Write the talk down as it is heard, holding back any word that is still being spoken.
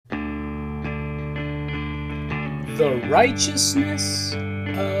The righteousness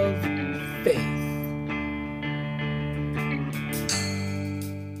of faith.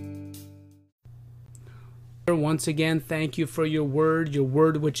 Once again, thank you for your word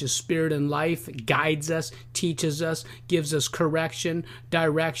which is spirit and life, guides us, teaches us, gives us correction,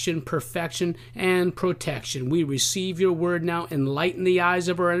 direction, perfection, and protection. We receive your word now. Enlighten the eyes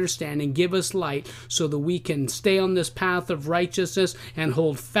of our understanding. Give us light so that we can stay on this path of righteousness and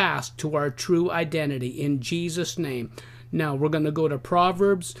hold fast to our true identity. In Jesus' name. Now, we're going to go to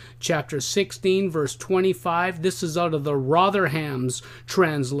Proverbs chapter 16, verse 25. This is out of the Rotherham's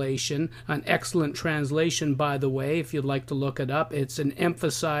translation, an excellent translation, by the way, if you'd like to look it up. It's an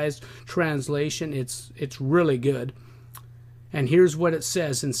emphasized translation. It's really good. And here's what it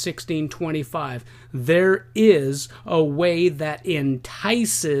says in 16:25. There is a way that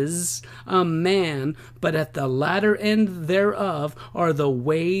entices a man, but at the latter end thereof are the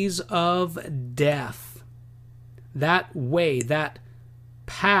ways of death. That way, that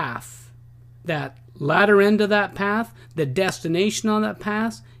path, that latter end of that path, the destination on that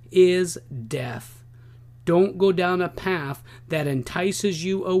path is death. Don't go down a path that entices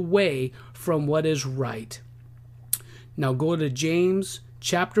you away from what is right. Now go to James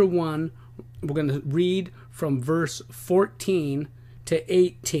chapter 1. We're going to read from verse 14 to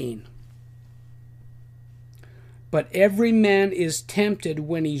 18. But every man is tempted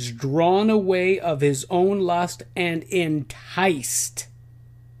when he's drawn away of his own lust and enticed.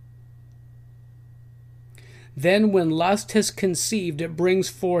 Then when lust has conceived, it brings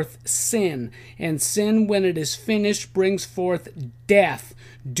forth sin. And sin, when it is finished, brings forth death.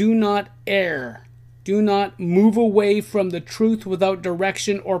 Do not err. Do not move away from the truth without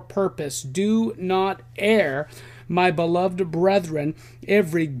direction or purpose. Do not err. My beloved brethren,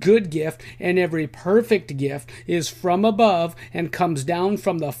 every good gift and every perfect gift is from above and comes down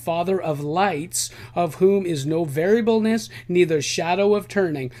from the Father of lights, of whom is no variableness, neither shadow of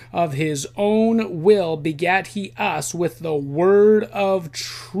turning. Of his own will begat he us with the word of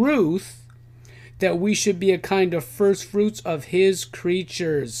truth, that we should be a kind of first fruits of his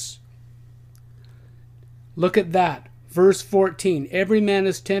creatures. Look at that. Verse 14, every man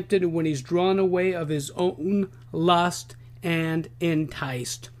is tempted when he's drawn away of his own lust and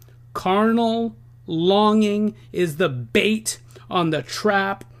enticed. Carnal longing is the bait on the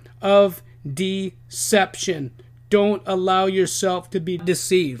trap of deception. Don't allow yourself to be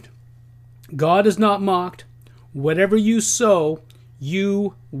deceived. God is not mocked. Whatever you sow,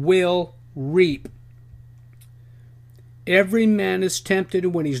 you will reap. Every man is tempted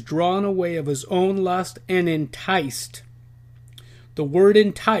when he's drawn away of his own lust and enticed. The word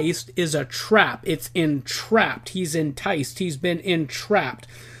enticed is a trap. It's entrapped. He's enticed. He's been entrapped.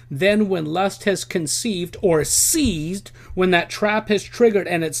 Then when lust has conceived or seized, when that trap has triggered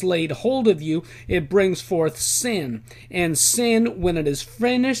and it's laid hold of you, it brings forth sin. And sin, when it is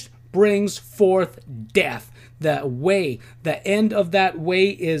finished, brings forth death. The end of that way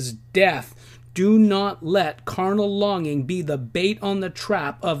is death. Do not let carnal longing be the bait on the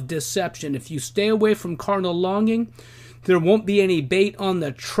trap of deception. If you stay away from carnal longing, there won't be any bait on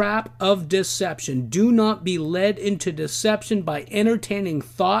the trap of deception. Do not be led into deception by entertaining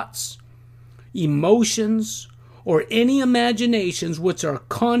thoughts, emotions, or any imaginations which are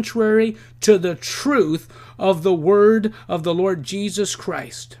contrary to the truth of the word of the Lord Jesus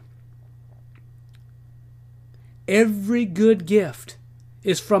Christ. Every good gift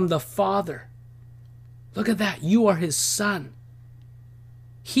is from the Father. Look at that. You are his son.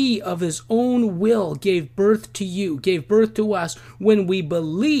 He of his own will gave birth to you, gave birth to us when we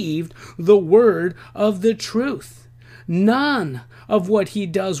believed the word of the truth. None of what he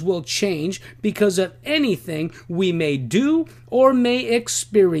does will change because of anything we may do or may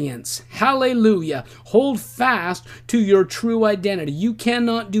experience. Hallelujah. Hold fast to your true identity. You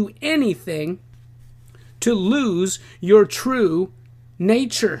cannot do anything to lose your true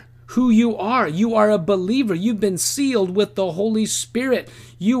nature. Who you are. You are a believer. You've been sealed with the Holy Spirit.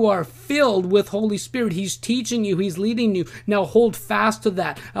 You are filled with Holy Spirit. He's teaching you. He's leading you. Now hold fast to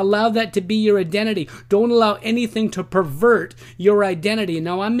that. Allow that to be your identity. Don't allow anything to pervert your identity.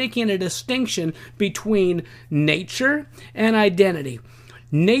 Now I'm making a distinction between nature and identity.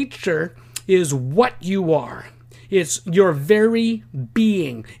 Nature is what you are. It's your very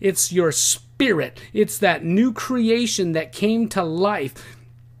being. It's your spirit. It's that new creation that came to life.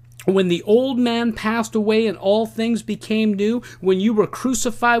 When the old man passed away and all things became new, when you were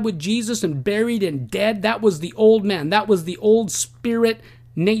crucified with Jesus and buried and dead, that was the old man. That was the old spirit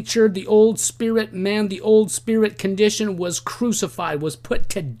nature, the old spirit man, the old spirit condition was crucified, was put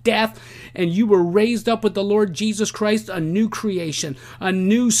to death, and you were raised up with the Lord Jesus Christ, a new creation, a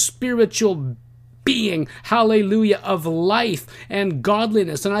new spiritual being, hallelujah, of life and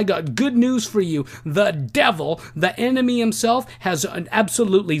godliness. And I got good news for you. The devil, the enemy himself, has an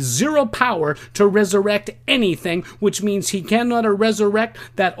absolutely zero power to resurrect anything, which means he cannot resurrect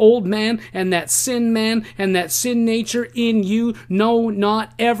that old man and that sin nature in you. No,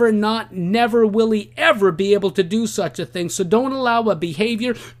 not ever, not never will he ever be able to do such a thing. So don't allow a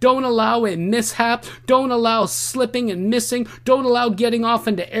behavior, don't allow a mishap, don't allow slipping and missing, don't allow getting off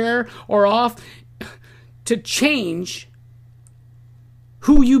into error or off to change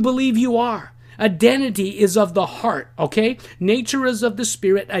who you believe you are. Identity is of the heart, okay? Nature is of the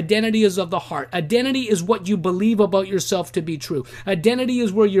spirit. Identity is of the heart. Identity is what you believe about yourself to be true. Identity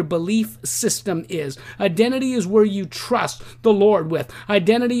is where your belief system is. Identity is where you trust the Lord with.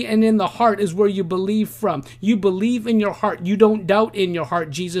 Identity and in the heart is where you believe from. You believe in your heart. You don't doubt in your heart.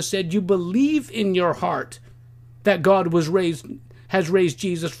 Jesus said you believe in your heart that God has raised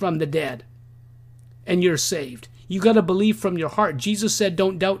Jesus from the dead, and you're saved. You got to believe from your heart. Jesus said,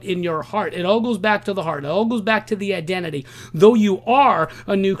 don't doubt in your heart. It all goes back to the heart. It all goes back to the identity. Though you are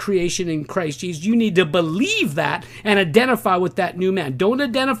a new creation in Christ Jesus, you need to believe that and identify with that new man. Don't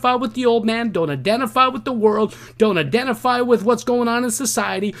identify with the old man. Don't identify with the world. Don't identify with what's going on in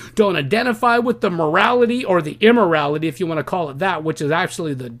society. Don't identify with the morality or the immorality, if you want to call it that, which is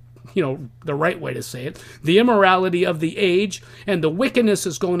actually the right way to say it, the immorality of the age and the wickedness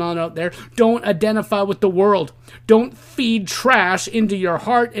that's going on out there. Don't identify with the world. Don't feed trash into your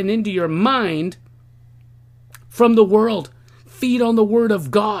heart and into your mind from the world. Feed on the Word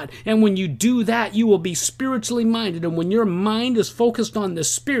of God. And when you do that, you will be spiritually minded. And when your mind is focused on the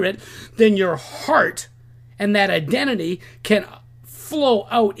Spirit, then your heart and that identity can flow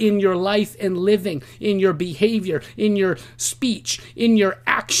out in your life and living, in your behavior, in your speech, in your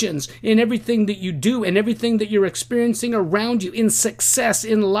actions, in everything that you do and everything that you're experiencing around you, in success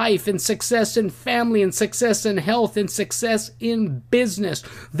in life, in success in family, in success in health, in success in business.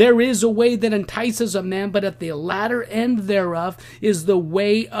 There is a way that entices a man, but at the latter end thereof is the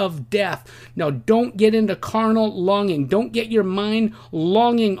way of death. Now, don't get into carnal longing. Don't get your mind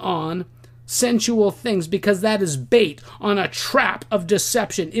longing on sensual things, because that is bait on a trap of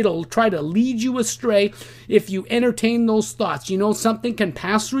deception. It'll try to lead you astray if you entertain those thoughts. You know, something can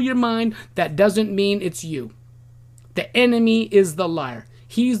pass through your mind. That doesn't mean it's you. The enemy is the liar.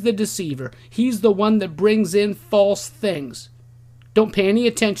 He's the deceiver. He's the one that brings in false things. Don't pay any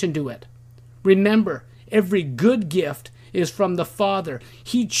attention to it. Remember, every good gift is from the Father.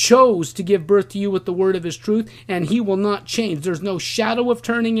 He chose to give birth to you with the word of his truth, and he will not change. There's no shadow of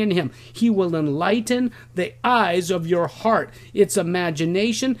turning in him. He will enlighten the eyes of your heart, its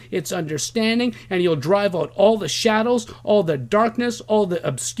imagination, its understanding, and he'll drive out all the shadows, all the darkness, all the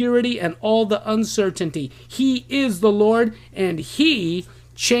obscurity, and all the uncertainty. He is the Lord, and he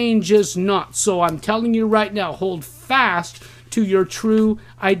changes not. So I'm telling you right now, hold fast to your true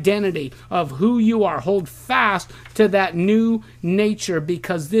identity of who you are. Hold fast to that new nature,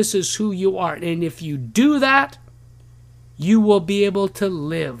 because this is who you are. And if you do that, you will be able to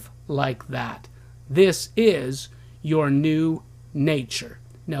live like that. This is your new nature.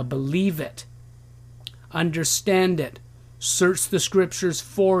 Now believe it. Understand it. Search the scriptures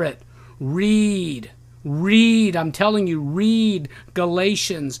for it. Read. I'm telling you, read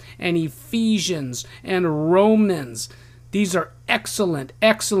Galatians and Ephesians and Romans. These are excellent,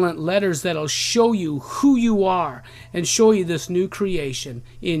 excellent letters that'll show you who you are and show you this new creation.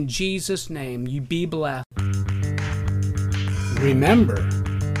 In Jesus' name, you be blessed. Remember,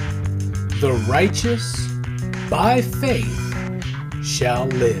 the righteous by faith shall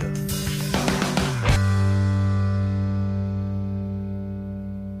live.